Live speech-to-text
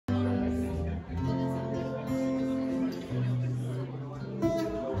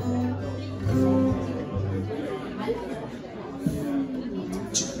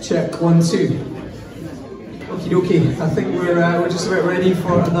Check, 1, 2. Okie dokie, I think we're just about ready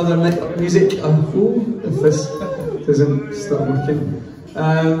for another minute of music. If this doesn't start working.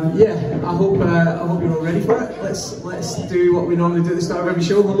 Yeah, I hope you're all ready for it. Let's do what we normally do at the start of every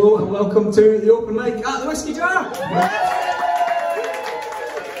show. Hello and welcome to the open mic at the Whiskey Jar.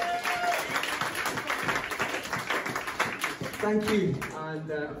 Thank you, and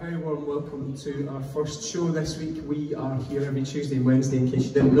a very warm welcome to our first show this week. We are here every Tuesday and Wednesday, in case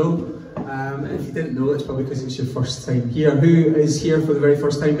you didn't know. And if you didn't know, it's probably because it's your first time here. Who is here for the very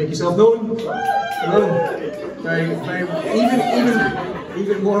first time? Make yourself known. Hello.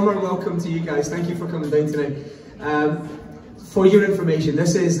 Even warmer welcome to you guys. Thank you for coming down tonight. For your information,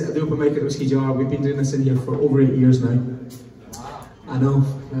 this is the open mic at the Whiskey Jar. We've been doing this in here for over 8 years now. I know.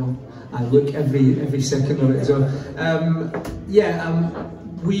 Well, I look every second of it as well.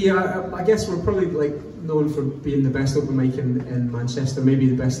 We are. I guess we're probably like known for being the best open mic in Manchester, maybe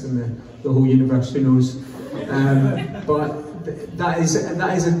the best in the whole universe. Who knows? But that is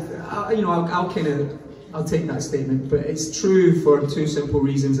I'll take that statement. But it's true for two simple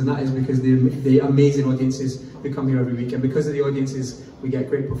reasons, and that is because the amazing audiences who come here every week, and because of the audiences, we get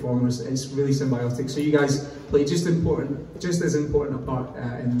great performers. It's really symbiotic. So you guys play just as important a part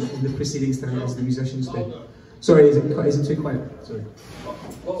in the proceedings tonight as the musicians do. Sorry, is it too quiet? Sorry.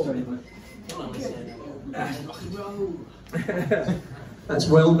 That's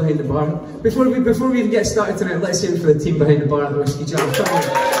well behind the bar. Before we even get started tonight, let's hear it for the team behind the bar at the Whiskey Jar. Come on.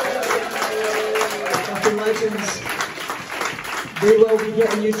 Fucking legends. They will be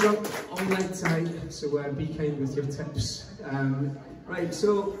getting you drunk all night tonight, so be kind with your tips. Right,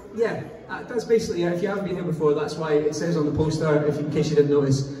 so yeah, that's basically it. If you haven't been here before, that's why it says on the poster, in case you didn't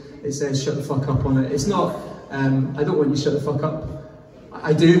notice, it says shut the fuck up on it. It's not, I don't want you to shut the fuck up.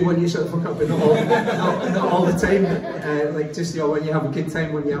 I do want you to shut the fuck up, but not all the time. Like just when you have a good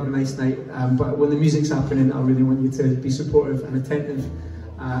time, when you have a nice night. But when the music's happening, I really want you to be supportive and attentive.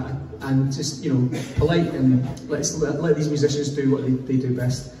 And just, polite, and let these musicians do what they do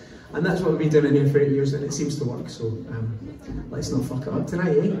best. And that's what we've been doing in here for 8 years, and it seems to work, so let's not fuck it up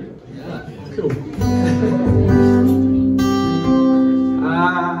tonight, eh? Yeah. Cool.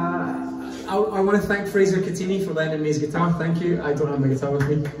 I want to thank Fraser Catini for lending me his guitar, thank you. I don't have my guitar with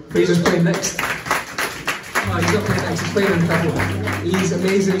me. Fraser's playing next. Oh, he's not playing next, he's playing in trouble. He's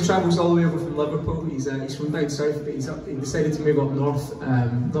amazing, he travels all the way over from Liverpool. He's from down south, but he decided to move up north,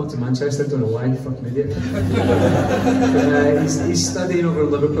 not to Manchester, I don't know why, fucking idiot. He's studying over in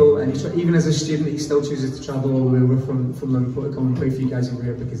Liverpool, and even as a student he still chooses to travel all the way over from Liverpool to come and play for you guys over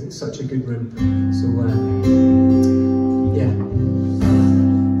here because it's such a good room. So, yeah.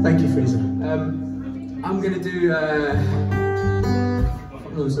 Thank you, Fraser. I'm going to do...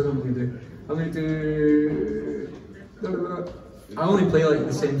 no, so I don't know what I'm going to do. I'm going to do... I only play like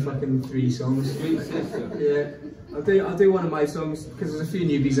the same fucking 3 songs. Yeah, I'll do one of my songs because there's a few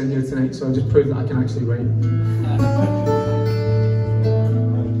newbies in here tonight, so I'll just prove that I can actually write.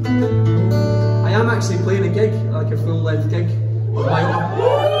 I am actually playing a gig, like a full-length gig of my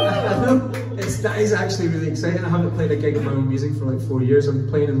own. That is actually really exciting. I haven't played a gig of my own music for like 4 years. I'm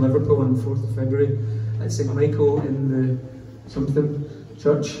playing in Liverpool on the 4th of February at St Michael in the something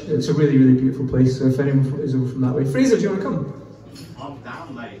church. It's a really, really beautiful place, so if anyone is over from that way. Fraser, do you want to come? I'm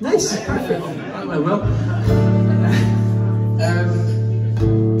down, mate. Nice, perfect. That went well.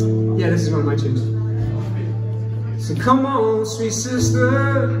 Yeah, this is one of my tunes. So come on, sweet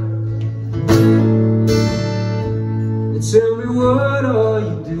sister, and tell me what are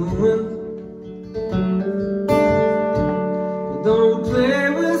you doing? Well, don't play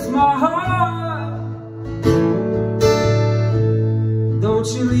with my heart. Don't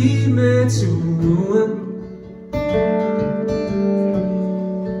you lead me to ruin,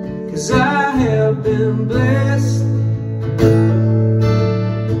 'cause I have been blessed,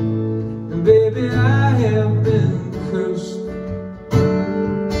 and baby I have been cursed,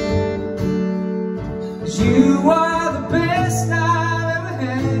 'cause you are the best I've ever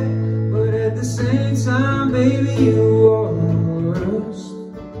had, but at the same time, baby, you are the worst.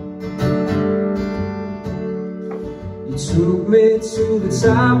 You took me to the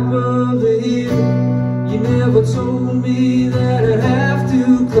top of the hill. You never told me that I'd have to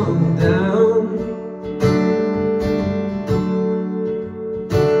come down.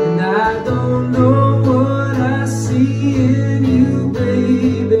 And I don't know what I see in you,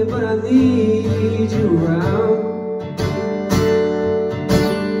 baby, but I need you around.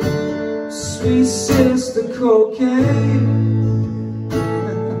 Sweet sister cocaine.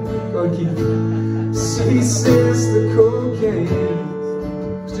 Sweet sister cocaine.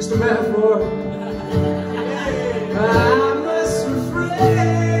 It's just a metaphor. I must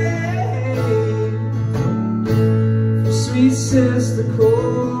refrain the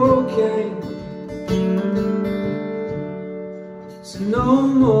cocaine. So no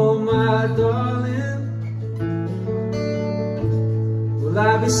more, my darling, will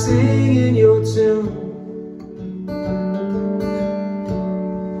I be singing your tune.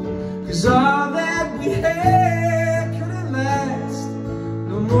 'Cause all that we had couldn't last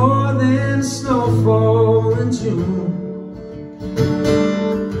no more than snowfall in June.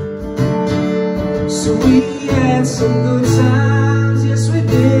 So we had some good times, yes we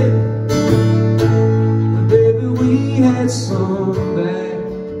did, but baby we had some bad.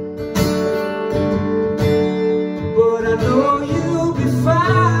 But I know you'll be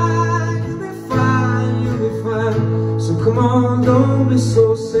fine, you'll be fine, you'll be fine. So come on, don't be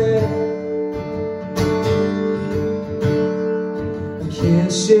so sad. I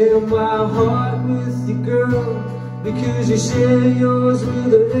can't share my heart with you, girl, because you share yours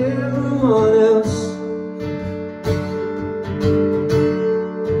with everyone else.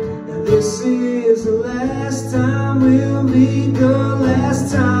 And this is the last time we'll meet, the last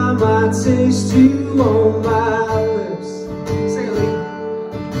time I taste you on my lips. Sing it, Lee.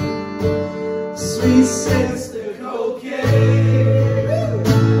 Sweet sister cocaine,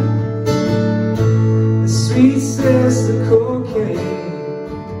 sweet sister cocaine.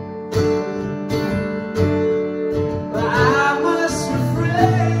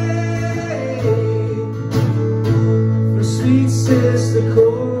 Sweet sister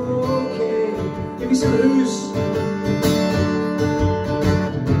cocaine. Give me some ooze.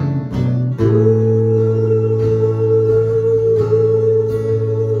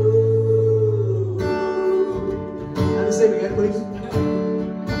 And the same again, please.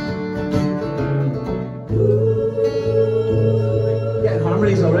 Getting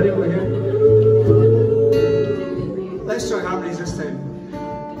harmonies already over here. Let's try harmonies this time.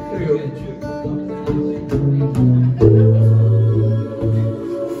 Here we go.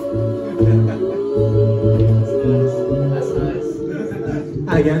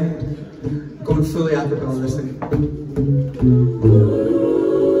 And again, going fully a cappella this thing.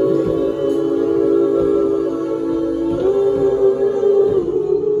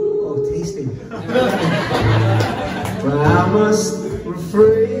 Oh, tasty. But I must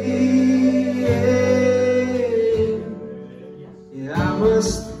refrain. Yeah, I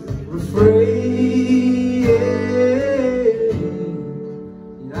must refrain.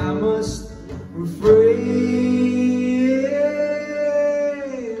 Yeah, I must refrain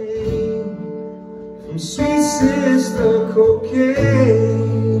from sweet sister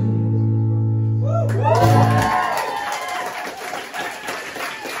cocaine.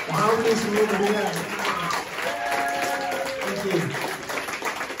 The harmonies from over here. Thank you.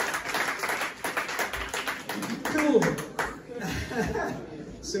 Cool.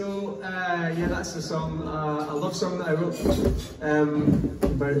 So, yeah, that's the song, a love song that I wrote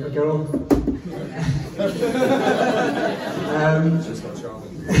about a girl.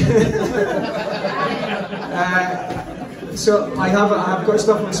 So I've got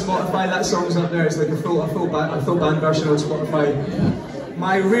stuff on Spotify. That song's up there. It's like a full band version on Spotify.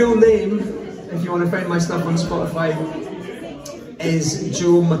 My real name, if you want to find my stuff on Spotify, is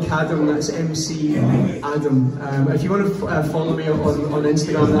Joe Mcadam. That's MC Adam. If you want to follow me on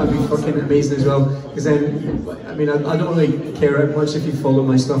Instagram, that'd be fucking amazing as well. Because then, I mean, I don't really care much if you follow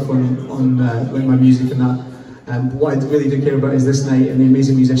my stuff on like my music and that. What I really do care about is this night and the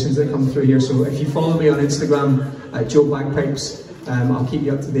amazing musicians that come through here. So if you follow me on Instagram at Joe Bagpipes, I'll keep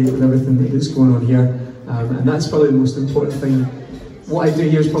you up to date with everything that's going on here. And that's probably the most important thing. What I do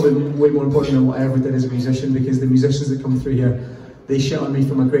here is probably way more important than what I ever did as a musician, because the musicians that come through here, they shit on me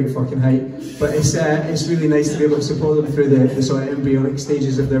from a great fucking height. But it's really nice to be able to support them through the sort of embryonic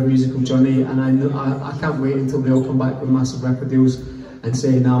stages of their musical journey. And I can't wait until they all come back with massive record deals and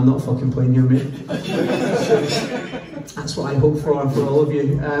say, "No, I'm not fucking playing here, mate." That's what I hope for all of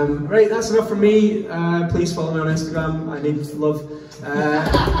you. Right, that's enough from me. Please follow me on Instagram. I need love.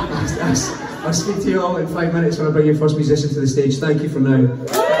 I'll speak to you all in 5 minutes when I bring your first musician to the stage. Thank you for now.